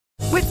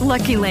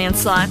Lucky Land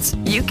Slots,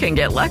 you can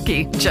get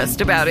lucky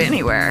just about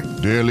anywhere.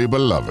 Dearly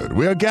beloved,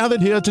 we are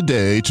gathered here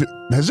today to...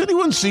 Has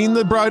anyone seen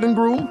the bride and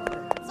groom?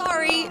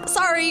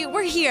 Sorry,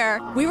 we're here.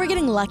 We were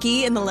getting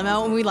lucky in the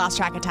limo and we lost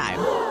track of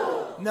time.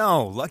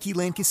 No, Lucky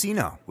Land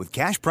Casino, with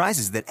cash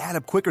prizes that add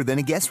up quicker than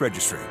a guest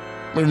registry.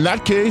 In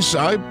that case,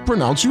 I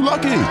pronounce you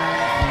lucky.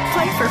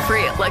 Play for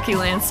free at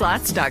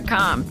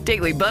LuckyLandSlots.com.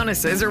 Daily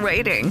bonuses are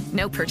waiting.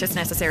 No purchase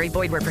necessary.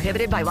 Void where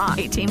prohibited by law.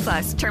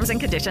 18+. Terms and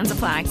conditions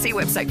apply. See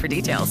website for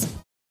details.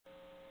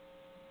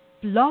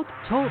 Blog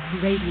Talk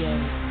Radio.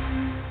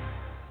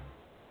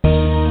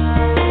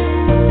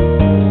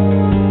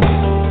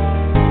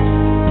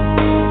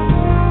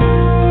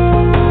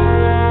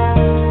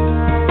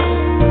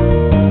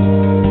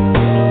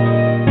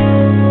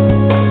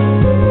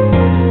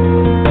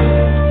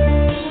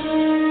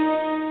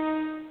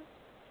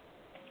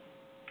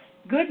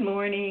 Good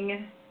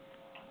morning,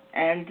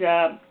 and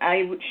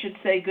I should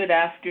say good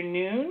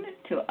afternoon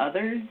to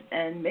others,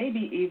 and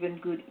maybe even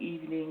good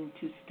evening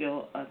to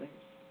still others.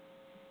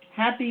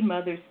 Happy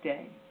Mother's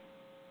Day.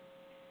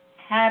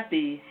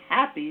 Happy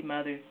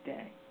Mother's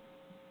Day.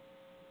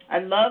 I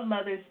love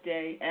Mother's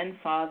Day and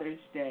Father's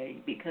Day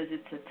because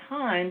it's a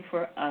time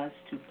for us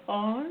to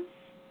pause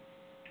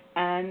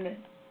and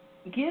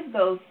give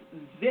those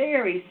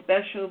very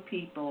special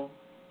people,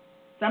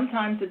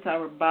 sometimes it's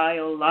our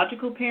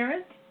biological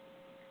parent,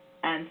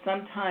 and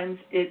sometimes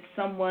it's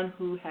someone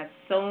who has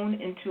sown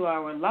into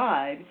our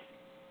lives,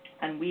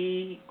 and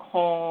we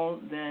call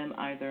them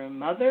either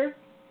mother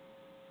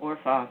or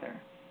father,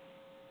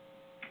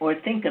 or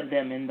think of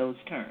them in those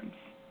terms.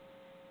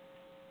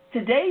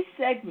 Today's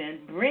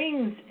segment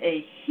brings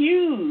a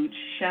huge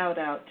shout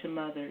out to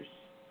mothers,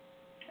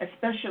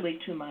 especially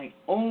to my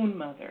own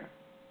mother,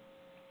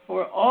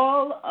 for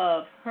all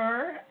of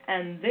her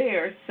and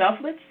their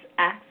selfless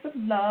acts of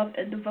love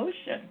and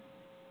devotion.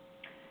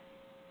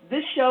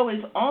 This show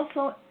is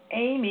also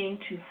aiming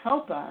to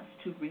help us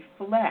to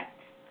reflect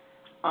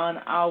on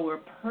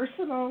our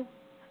personal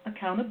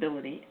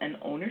accountability and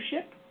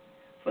ownership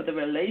for the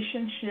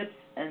relationships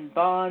and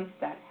bonds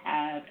that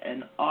have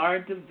and are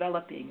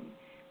developing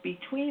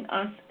between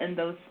us and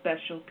those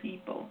special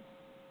people.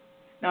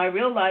 Now, I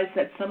realize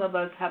that some of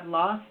us have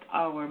lost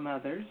our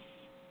mothers,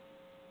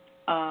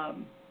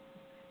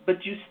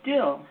 but you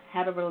still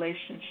had a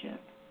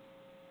relationship,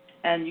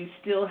 and you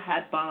still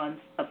had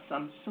bonds of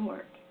some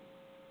sort.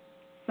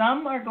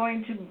 Some are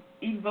going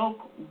to evoke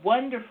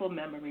wonderful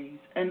memories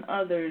and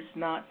others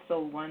not so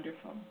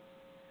wonderful.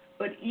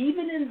 But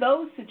even in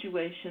those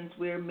situations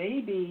where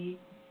maybe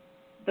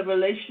the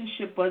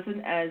relationship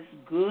wasn't as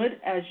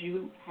good as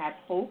you had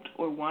hoped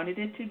or wanted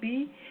it to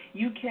be,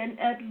 you can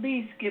at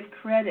least give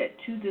credit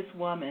to this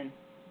woman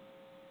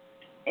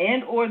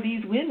and or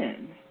these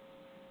women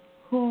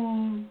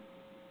who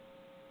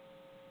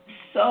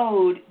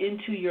sowed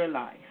into your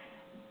life.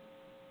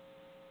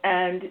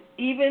 And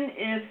even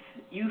if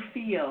you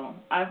feel,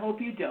 I hope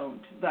you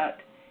don't, but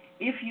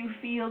if you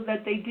feel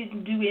that they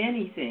didn't do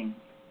anything,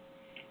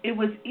 it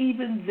was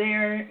even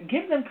there,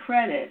 give them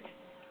credit,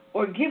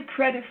 or give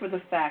credit for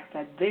the fact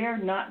that their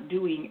not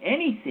doing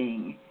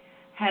anything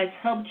has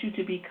helped you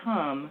to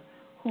become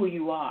who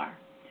you are.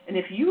 And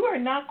if you are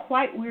not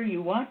quite where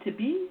you want to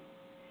be,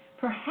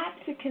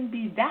 perhaps it can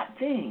be that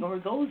thing or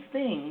those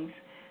things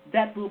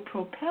that will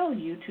propel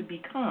you to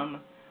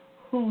become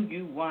who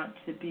you want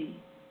to be.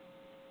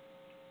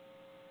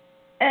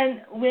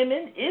 And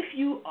women, if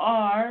you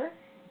are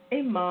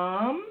a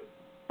mom,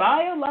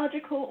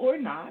 biological or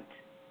not,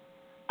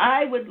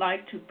 I would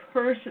like to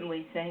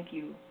personally thank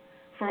you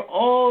for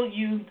all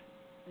you've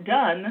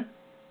done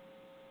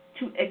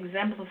to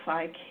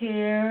exemplify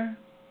care,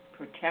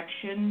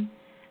 protection,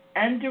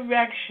 and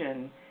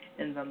direction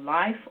in the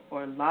life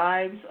or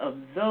lives of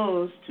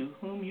those to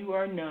whom you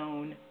are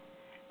known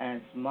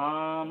as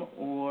mom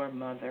or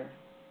mother.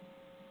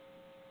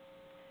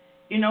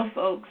 You know,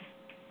 folks,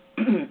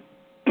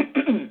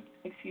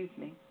 excuse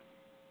me,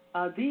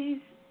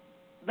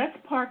 let's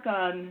park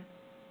on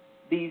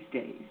these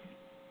days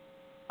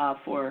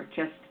for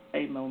just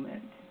a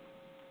moment.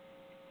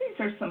 These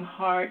are some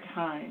hard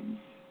times,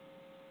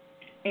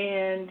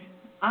 and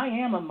I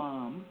am a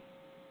mom,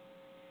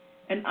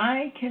 and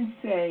I can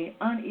say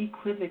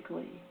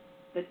unequivocally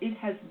that it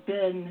has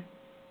been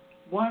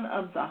one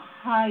of the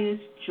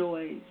highest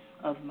joys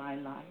of my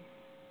life.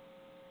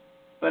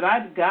 But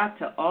I've got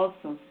to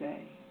also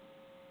say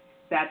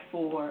that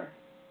for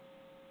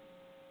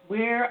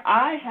where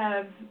I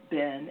have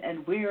been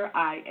and where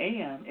I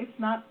am, it's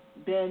not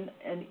been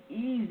an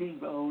easy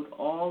road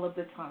all of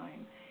the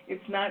time.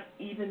 It's not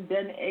even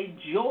been a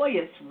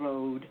joyous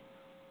road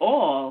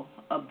all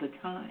of the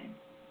time.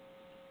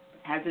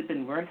 Has it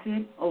been worth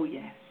it? Oh,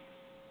 yes.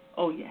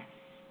 Oh, yes.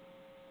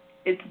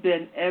 It's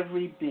been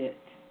every bit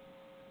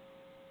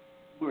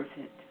worth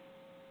it.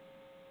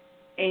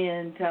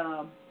 And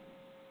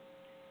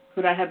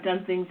could I have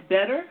done things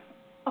better?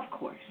 Of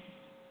course.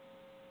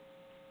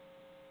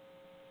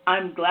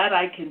 I'm glad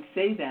I can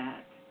say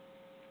that.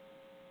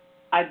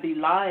 I'd be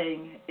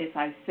lying if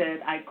I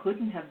said I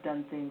couldn't have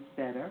done things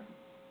better.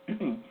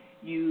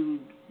 You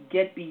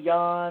get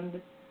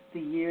beyond the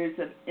years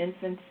of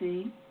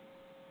infancy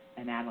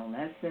and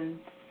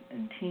adolescence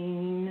and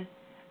teen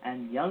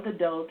and young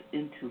adult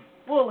into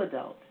full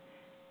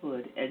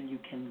adulthood, and you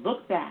can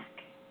look back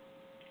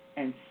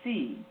and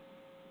see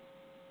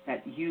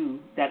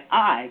that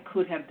I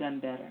could have done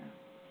better.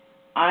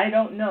 I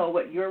don't know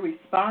what your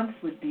response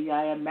would be.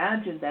 I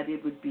imagine that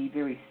it would be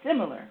very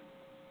similar.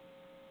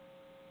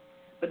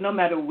 But no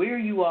matter where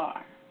you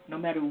are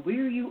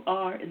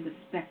in the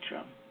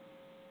spectrum,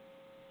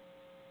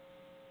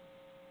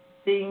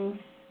 things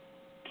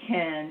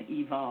can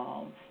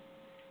evolve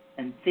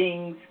and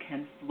things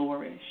can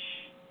flourish.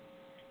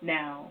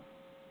 Now,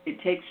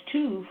 it takes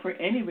two for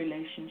any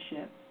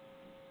relationship.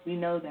 We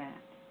know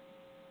that.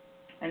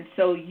 And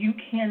so you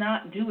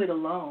cannot do it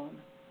alone,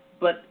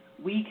 but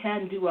we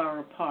can do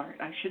our part.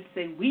 I should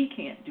say we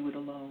can't do it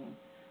alone,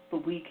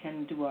 but we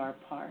can do our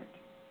part.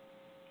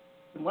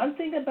 The one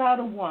thing about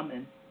a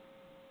woman,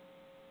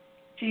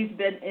 she's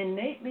been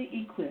innately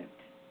equipped.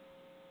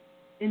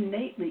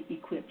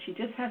 She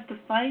just has to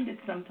find it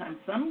sometimes.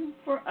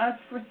 For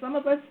some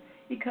of us,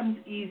 it comes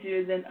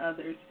easier than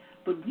others,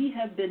 but we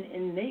have been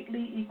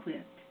innately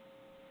equipped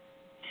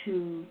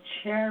to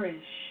cherish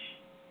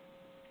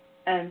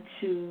and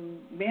to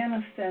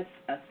manifest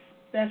a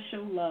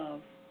special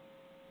love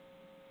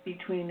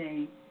between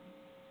a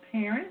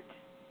parent,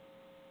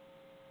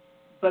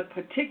 but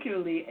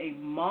particularly a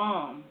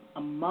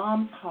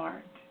mom's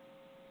heart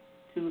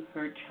to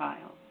her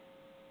child.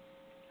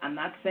 I'm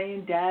not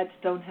saying dads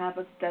don't have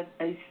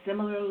a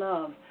similar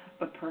love,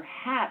 but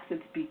perhaps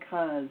it's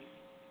because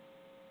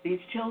these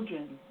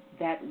children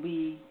that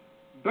we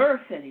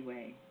birth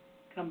anyway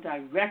come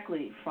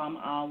directly from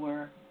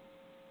our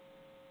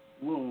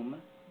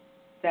womb,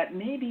 that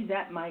maybe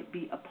that might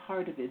be a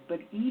part of it. But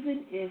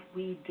even if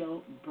we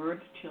don't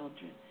birth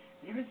children,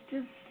 there is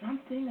just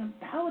something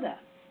about us.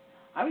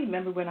 I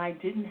remember when I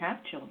didn't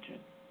have children,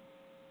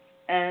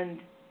 and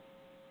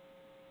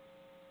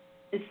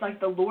it's like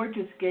the Lord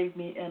just gave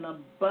me an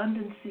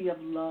abundance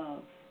of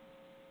love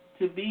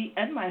to be,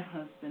 and my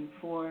husband,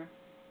 for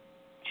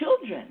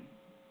children.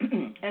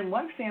 And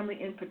one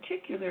family in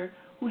particular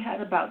who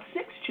had about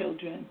 6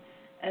 children,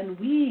 and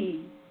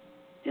we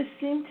just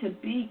seemed to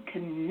be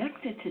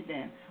connected to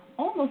them,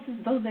 almost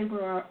as though they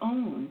were our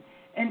own.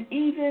 And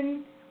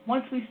even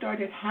once we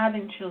started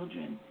having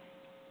children,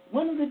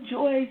 one of the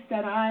joys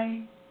that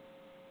I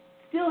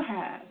still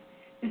have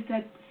is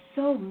that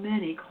so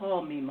many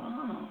call me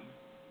Mom,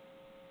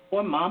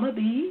 or Mama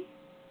B,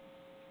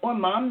 or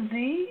Mom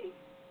Z,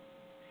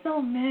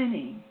 so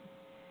many.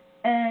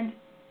 And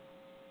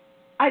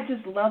I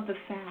just love the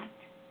fact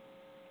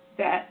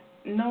that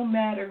no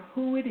matter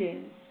who it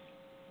is,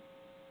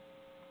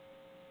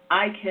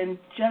 I can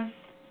just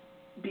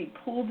be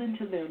pulled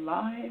into their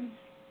lives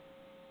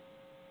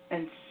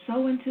and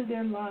so into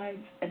their lives,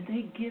 and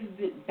they give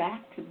it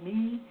back to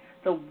me.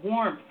 The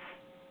warmth,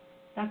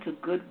 that's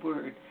a good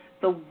word,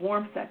 the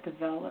warmth that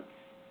develops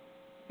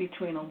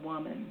between a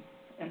woman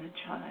and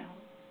a child.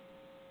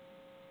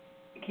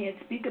 I can't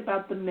speak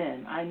about the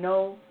men. I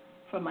know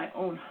from my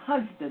own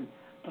husband,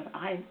 but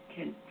I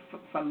can,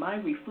 from my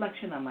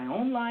reflection on my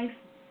own life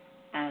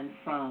and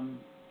from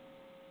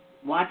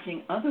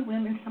watching other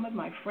women, some of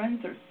my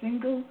friends are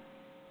single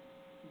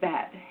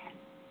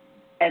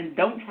and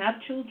don't have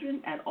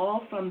children at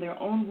all from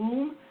their own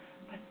womb,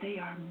 but they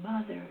are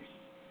mothers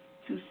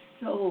to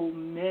so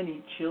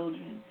many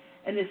children.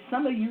 And if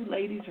some of you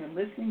ladies are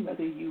listening,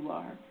 whether you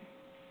are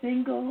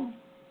single,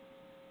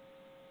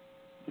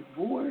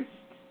 divorced,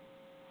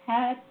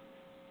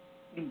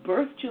 you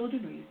birthed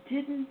children or you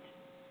didn't,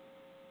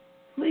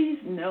 please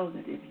know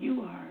that if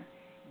you are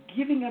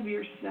giving of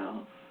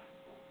yourself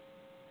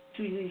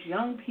to these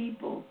young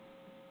people,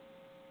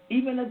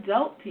 even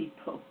adult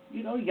people,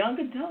 young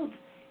adults,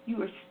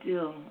 you are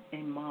still a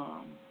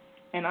mom.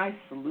 And I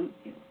salute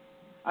you.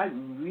 I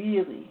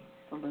really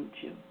salute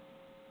you.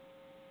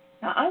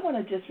 Now, I want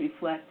to just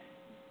reflect,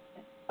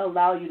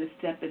 allow you to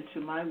step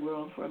into my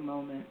world for a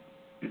moment.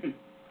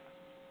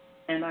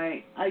 And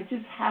I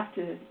just have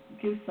to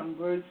give some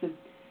words of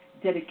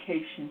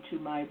dedication to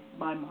my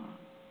mom.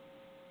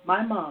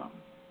 My mom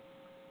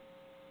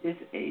is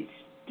a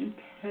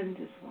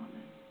stupendous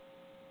woman.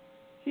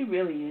 She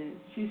really is.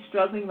 She's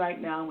struggling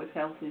right now with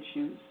health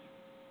issues.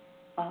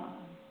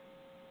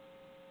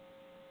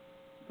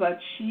 But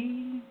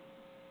she,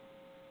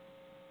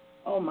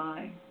 oh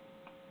my,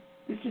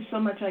 there's just so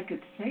much I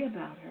could say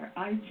about her.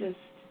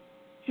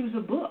 She was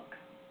a book.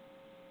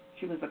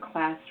 She was a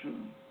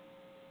classroom.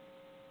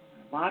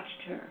 I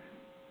watched her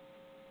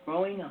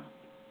growing up.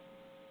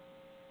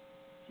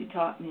 She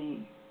taught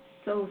me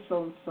so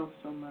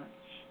much.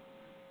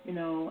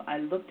 I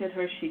looked at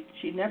her.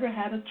 She never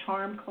had a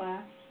charm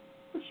class,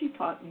 but she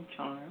taught me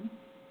charm.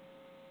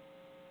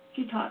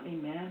 She taught me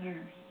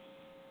manners.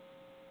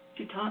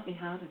 She taught me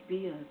how to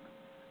be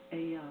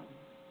a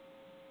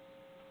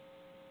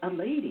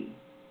lady.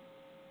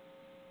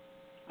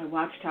 I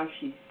watched how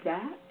she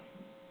sat,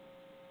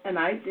 and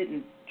I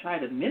didn't try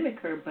to mimic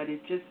her, but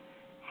it just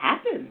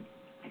happened.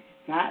 I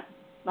sat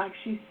like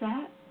she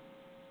sat,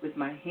 with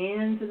my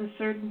hands in a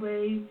certain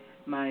way,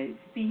 my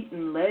feet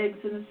and legs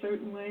in a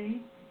certain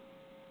way.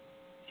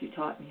 She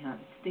taught me how to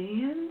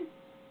stand,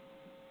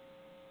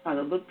 how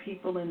to look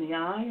people in the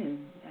eye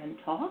and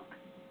talk,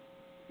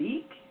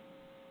 speak.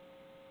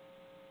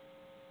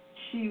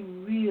 She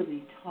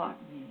really taught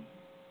me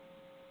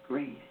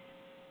grace.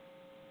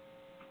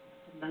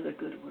 Another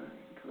good word,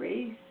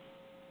 grace.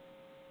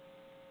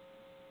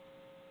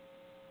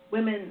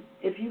 Women,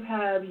 if you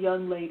have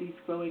young ladies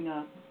growing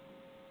up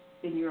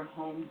in your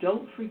home,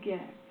 don't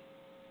forget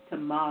to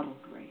model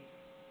grace.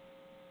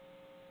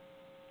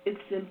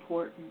 It's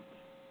important.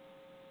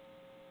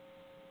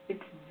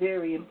 It's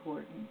very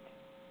important.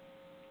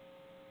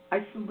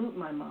 I salute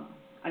my mom.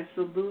 I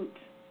salute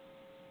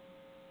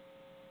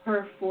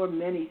her for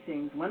many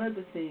things.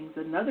 Another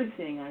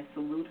thing I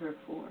salute her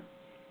for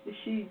is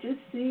she just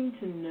seemed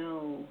to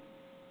know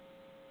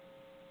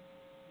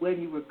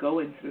when you were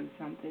going through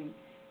something,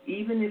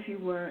 even if you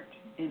weren't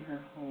in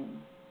her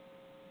home.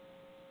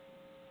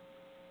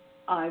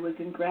 I was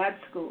in grad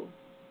school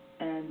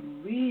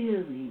and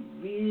really,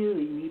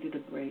 really needed a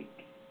break.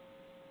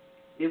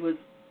 It was,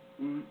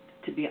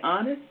 to be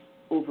honest,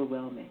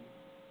 overwhelming.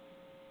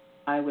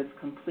 I was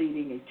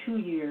completing a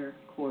 2-year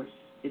course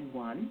in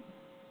one,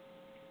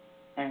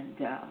 and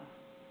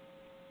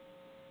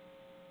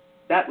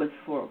that was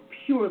for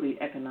purely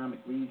economic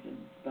reasons,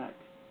 but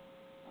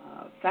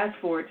fast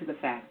forward to the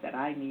fact that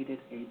I needed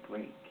a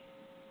break,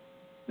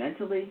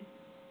 mentally,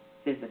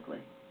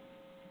 physically,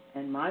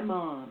 and my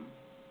mom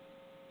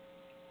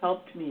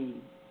helped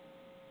me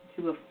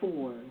to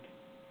afford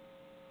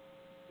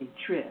a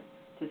trip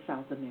to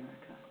South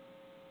America.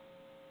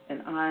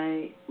 And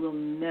I will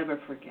never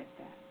forget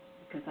that,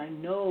 because I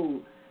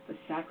know the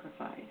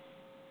sacrifice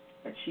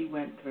that she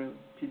went through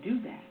to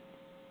do that.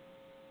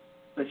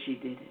 But she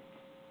did it.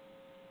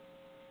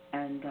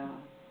 And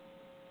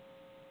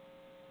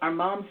our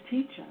moms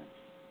teach us.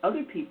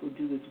 Other people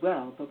do as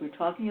well, but we're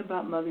talking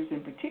about mothers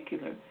in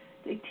particular.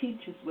 They teach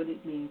us what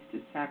it means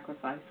to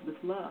sacrifice with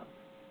love.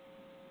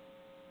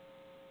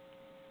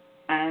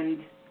 And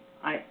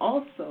I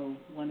also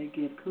want to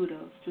give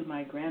kudos to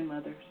my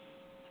grandmothers,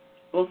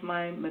 both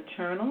my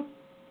maternal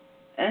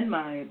and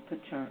my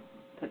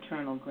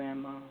paternal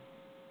grandma.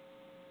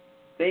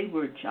 They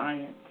were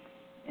giants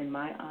in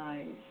my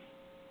eyes,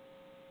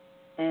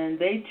 and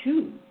they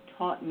too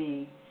taught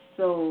me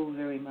so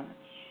very much.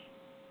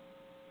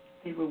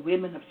 They were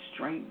women of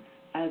strength,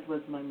 as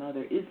was my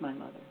mother, is my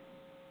mother.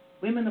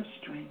 Women of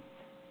strength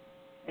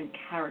and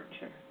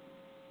character,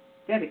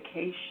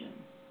 dedication,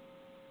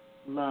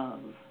 love.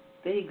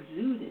 They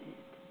exuded it.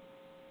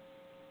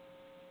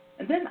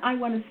 And then I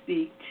want to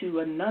speak to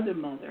another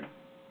mother,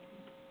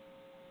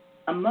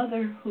 a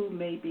mother who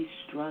may be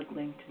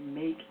struggling to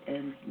make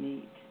ends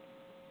meet.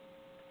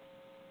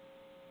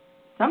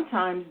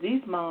 Sometimes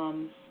these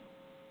moms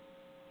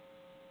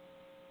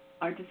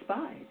are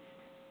despised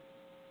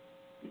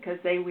because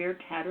they wear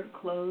tattered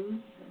clothes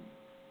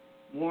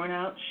and worn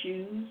out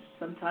shoes.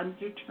 Sometimes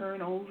they're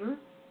turned over.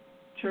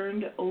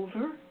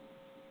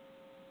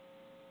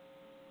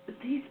 But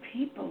these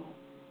people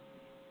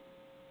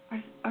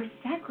are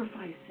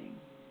sacrificing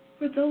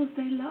for those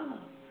they love.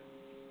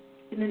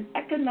 In an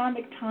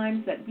economic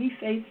times that we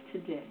face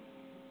today,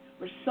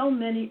 where so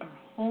many are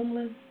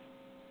homeless,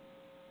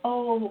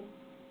 oh,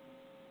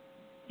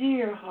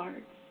 dear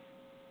hearts,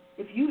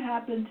 if you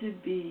happen to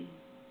be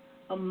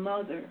a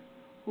mother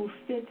who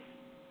fits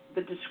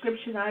the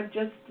description I've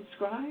just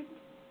described,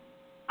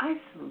 I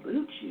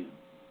salute you.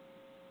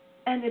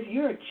 And if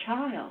you're a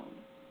child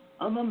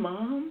of a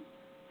mom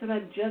that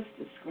I've just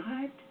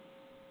described,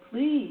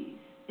 please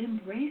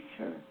embrace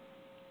her,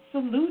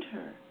 salute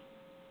her.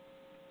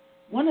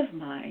 One of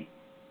my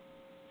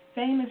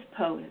famous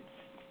poets,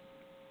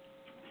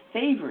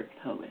 favorite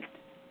poet,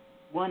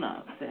 one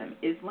of them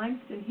is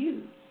Langston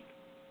Hughes.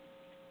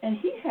 And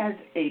he has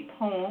a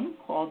poem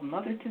called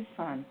Mother to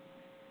Son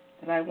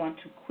that I want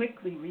to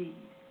quickly read,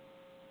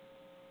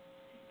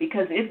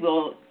 because it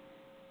will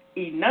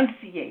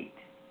enunciate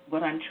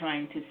what I'm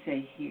trying to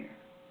say here.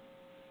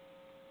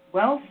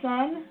 Well,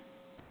 son,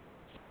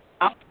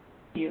 I'll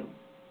tell you,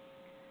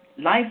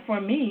 life for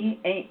me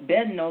ain't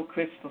been no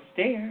crystal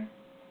stair.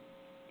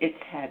 It's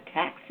had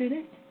tacks in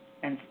it,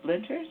 and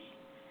splinters,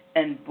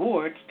 and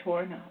boards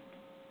torn up,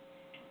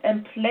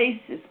 and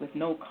places with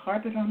no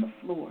carpet on the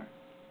floor,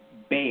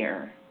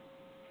 bare.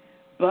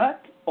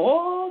 But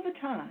all the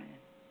time,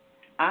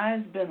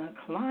 I've been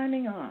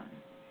a-climbing on,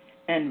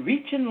 and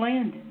reaching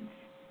landings,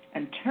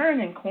 and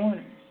turning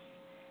corners,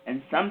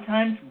 and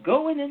sometimes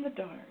going in the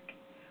dark,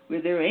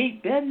 where there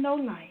ain't been no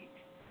light.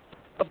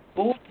 But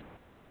boy,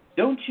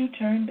 don't you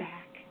turn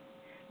back.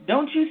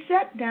 Don't you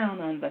set down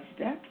on the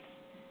steps,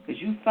 'cause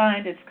you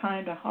find it's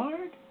kind of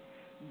hard.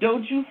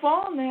 Don't you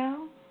fall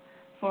now,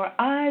 for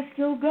I's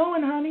still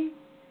going, honey.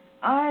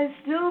 I's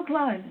still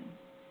climbing,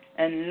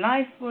 and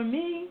life for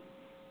me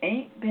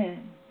ain't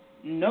been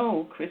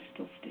no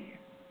crystal stair.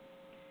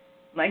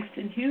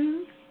 Langston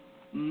Hughes,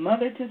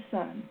 mother to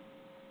son,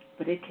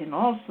 but it can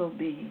also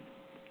be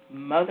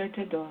mother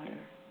to daughter.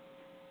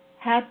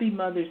 Happy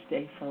Mother's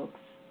Day, folks.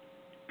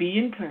 be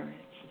encouraged,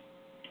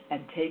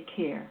 and take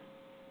care.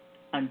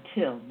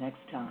 Until next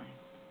time.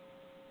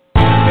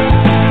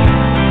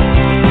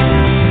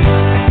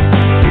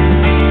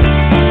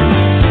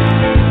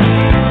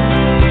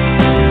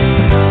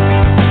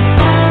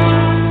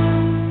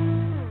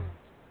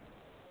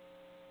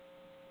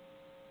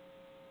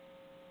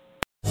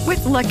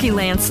 With Lucky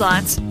Land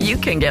Slots, you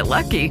can get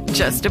lucky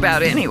just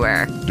about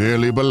anywhere.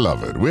 Dearly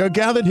beloved, we are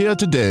gathered here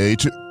today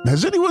to...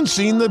 Has anyone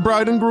seen the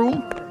bride and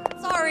groom?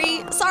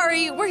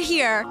 Sorry, we're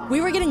here.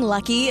 We were getting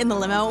lucky in the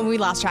limo and we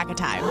lost track of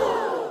time.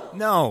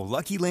 No,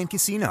 Lucky Land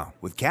Casino,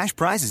 with cash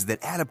prizes that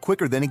add up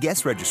quicker than a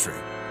guest registry.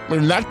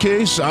 In that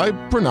case, I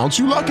pronounce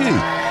you lucky.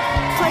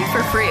 Play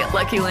for free at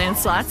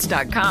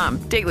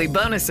LuckyLandSlots.com. Daily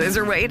bonuses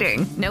are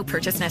waiting. No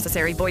purchase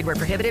necessary. Void where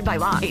prohibited by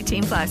law.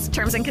 18+.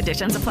 Terms and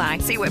conditions apply.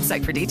 See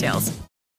website for details.